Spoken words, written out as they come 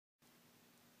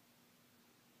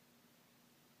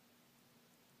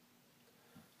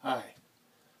Hi,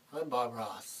 I'm Bob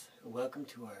Ross, and welcome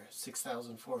to our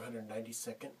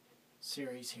 6,492nd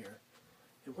series here.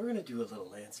 And we're going to do a little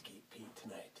landscape paint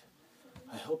tonight.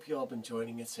 I hope you all been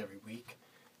joining us every week,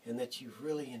 and that you've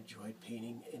really enjoyed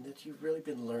painting, and that you've really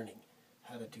been learning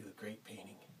how to do a great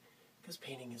painting. Because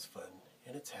painting is fun,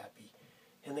 and it's happy,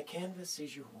 and the canvas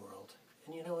is your world.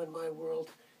 And you know, in my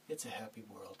world, it's a happy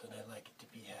world, and I like it to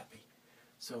be happy.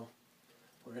 So,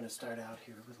 we're going to start out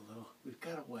here with a little, we've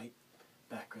got a white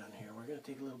background here. We're going to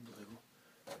take a little blue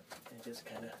and just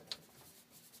kind of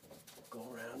go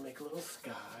around, make a little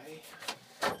sky.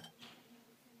 Oh,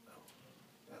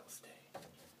 that'll stay.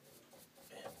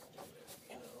 And,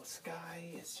 you know,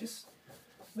 sky is just,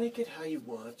 make it how you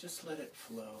want. Just let it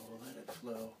flow, let it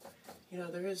flow. You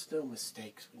know, there is no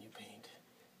mistakes when you paint.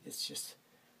 It's just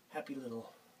happy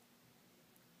little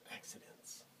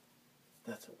accidents.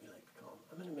 That's what we like to call them.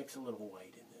 I'm going to mix a little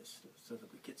white in this so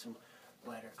that we get some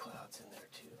lighter clouds in there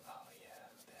too. Oh yeah,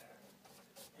 there.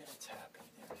 And it's happy.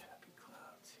 There's happy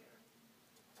clouds here.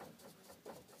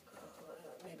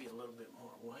 Maybe a little bit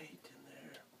more white in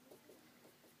there.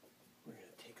 We're going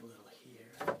to take a little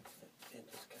here and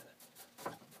just kind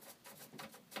of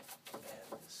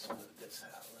smooth this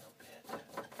out a little bit.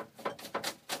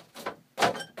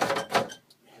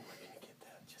 And we're going to get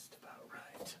that just about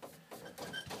right.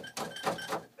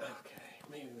 Okay,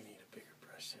 maybe we need a bigger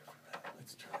brush there for that.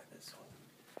 Let's try this one.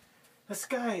 The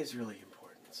sky is really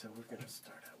important, so we're going to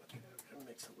start out with that. We're going to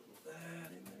mix a little of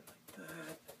that in there like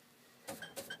that.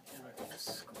 And we're going to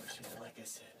squish it. And like I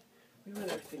said, we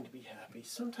want everything to be happy.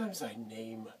 Sometimes I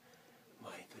name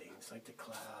my things, like the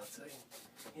clouds.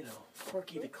 You know,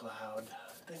 Porky the Cloud,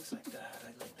 things like that. I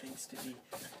like things to be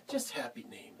just happy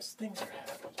names. Things are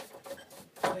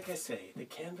happy. Like I say, the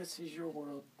canvas is your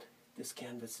world. This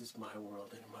canvas is my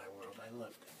world, and in my world, I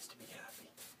love things to be happy.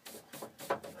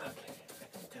 Okay, I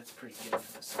think that's pretty good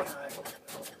for the sky.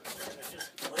 We're going to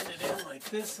just blend it in like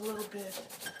this a little bit.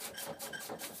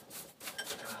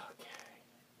 Okay,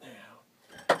 now,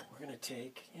 we're going to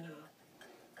take, you know,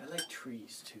 I like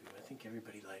trees too. I think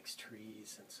everybody likes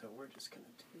trees, and so we're just going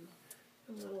to do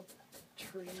a little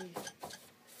tree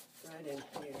right in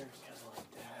here, kind of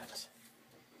like that.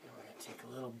 And we're going to take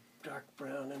a little dark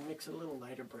brown and mix a little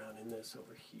lighter brown in this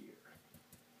over here.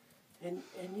 And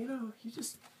you know, you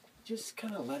just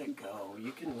kind of let it go.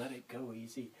 You can let it go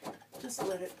easy. Just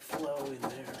let it flow in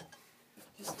there.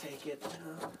 Just take it, you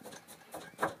know.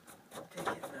 Take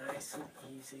it nice and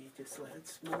easy. Just let it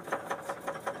smooth out.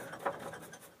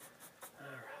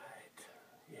 Alright.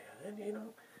 Yeah, and you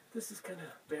know, this is kind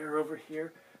of bare over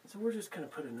here. So we're just going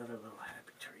to put another little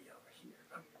happy tree over here.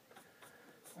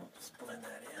 We'll just blend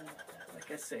that in. Like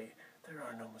I say, there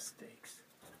are no mistakes.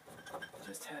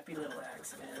 Just happy little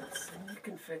accidents, and you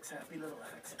can fix happy little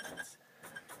accidents.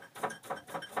 Okay.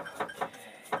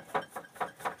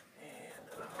 And,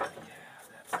 oh yeah,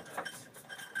 that's nice.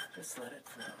 Just let it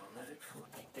flow, let it flow.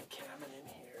 Make the cabin in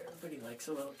here. Everybody likes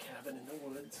a little cabin in the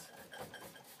woods.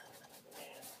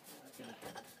 And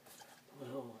we're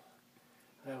gonna,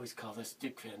 I always call this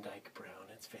Dick Van Dyke Brown.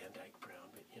 It's Van Dyke Brown,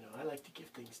 but you know, I like to give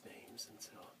things names, and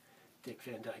so Dick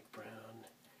Van Dyke Brown.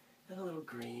 And a little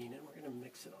green, and we're going to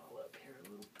mix it all up here a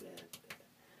little bit.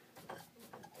 Oh,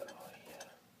 yeah.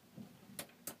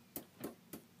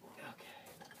 Okay.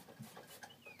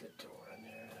 Put the door in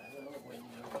there, and a little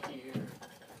window here,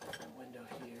 and a window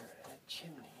here, and a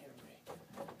chimney.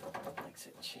 Everybody likes a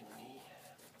chimney.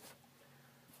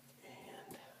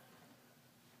 And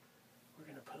we're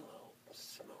going to put a little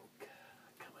smoke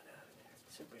coming out of there.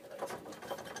 So everybody likes a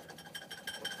little.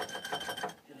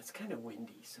 And it's kind of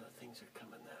windy, so things are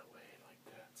coming that way.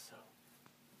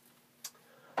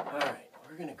 Alright,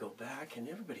 we're going to go back, and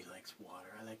everybody likes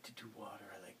water. I like to do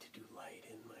water, I like to do light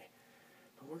in my,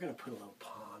 but we're going to put a little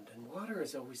pond, and water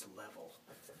is always level,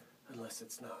 unless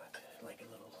it's not, like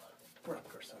a little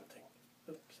brook or something.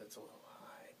 Oops, that's a little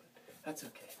high, but that's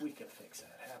okay, we can fix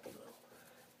that. Happy little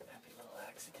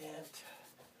accident.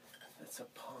 That's a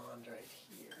pond right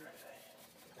here.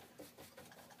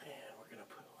 And we're going to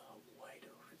put a little white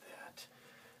over that,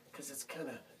 because it's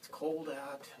cold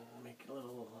out, and make a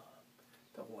little.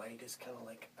 The white is kind of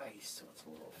like ice, so it's a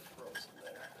little frozen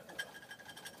there.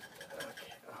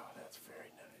 Okay, oh, that's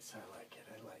very nice. I like it,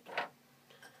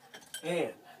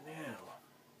 And now,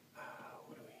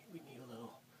 what do we need a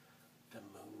little, the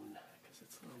moon, because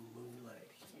it's a little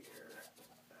moonlight here.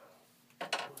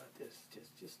 Not this,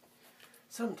 just,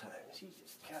 sometimes you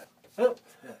just got, oh,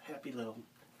 a happy little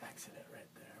accident right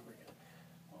there.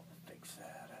 We'll fix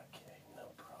that, okay,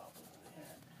 no problem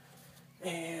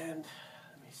there. And,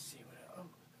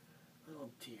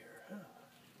 little deer, huh?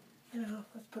 You know,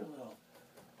 let's put a little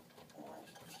orange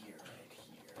deer right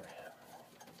here.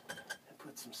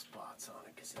 some spots on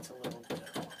it because it's a little bit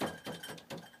of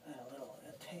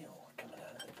a tail coming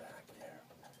out of the back there.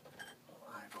 A little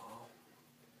eyeball.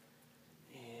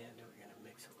 And we're going to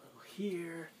mix a little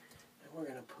here. And we're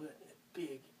going to put a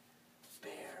big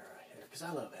bear right here because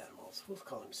I love animals. We'll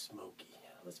call him Smokey.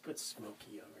 Let's put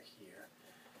Smokey over here.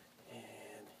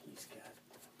 And he's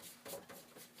got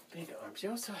big arms. You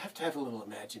also have to have a little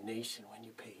imagination when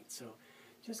you paint. So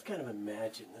just kind of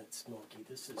imagine that Smokey.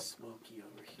 This is Smokey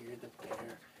over here, the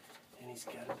bear. And he's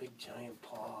got a big giant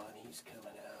paw and he's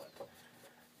coming out.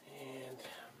 And,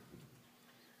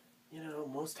 you know,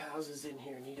 most houses in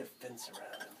here need a fence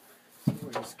around them. So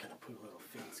we're just going to put a little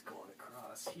fence going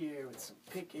across here with some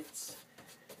pickets.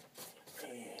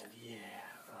 And yeah,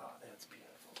 oh, that's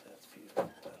beautiful. That's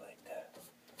beautiful. I like that.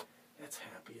 That's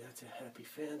happy. That's a happy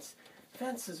fence.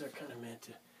 Fences are kind of meant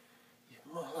to,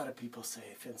 a lot of people say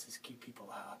fences keep people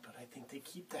out, but I think they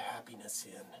keep the happiness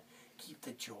in, keep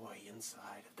the joy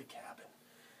inside of the cabin.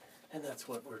 And that's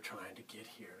what we're trying to get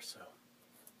here. So,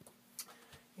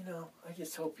 you know, I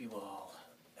just hope you all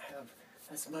have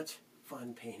as much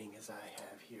fun painting as I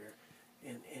have here.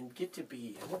 And get to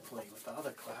be, hopefully, with all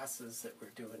the classes that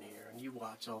we're doing here, and you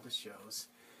watch all the shows,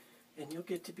 and you'll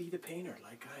get to be the painter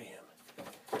like I am.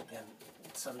 And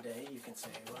someday you can say,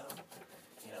 well,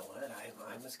 you know what,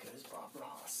 I'm as good as Bob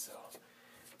Ross, so,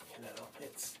 you know,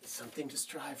 it's something to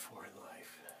strive for in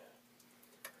life.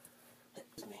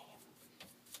 That's me.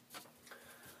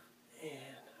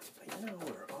 And, you know,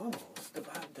 we're almost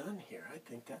about done here. I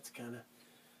think that's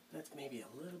maybe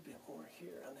a little bit more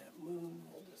here on that moon.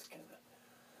 We'll just kind of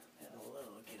get a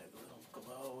little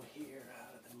glow here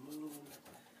out of the moon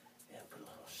and put a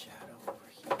little shadow over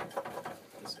here.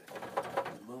 There's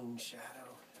a moon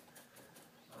shadow.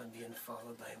 I'm being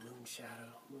followed by a moon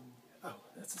shadow. Oh,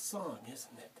 that's a song,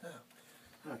 isn't it?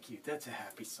 Oh, how cute. That's a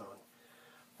happy song.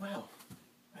 Well,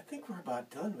 I think we're about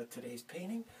done with today's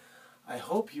painting. I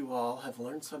hope you all have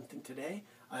learned something today.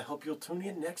 I hope you'll tune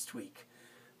in next week.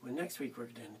 Well, next week we're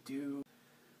going to do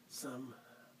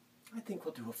I think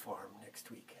we'll do a farm next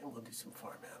week, and we'll do some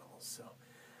farm animals. So,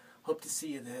 hope to see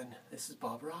you then. This is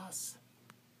Bob Ross.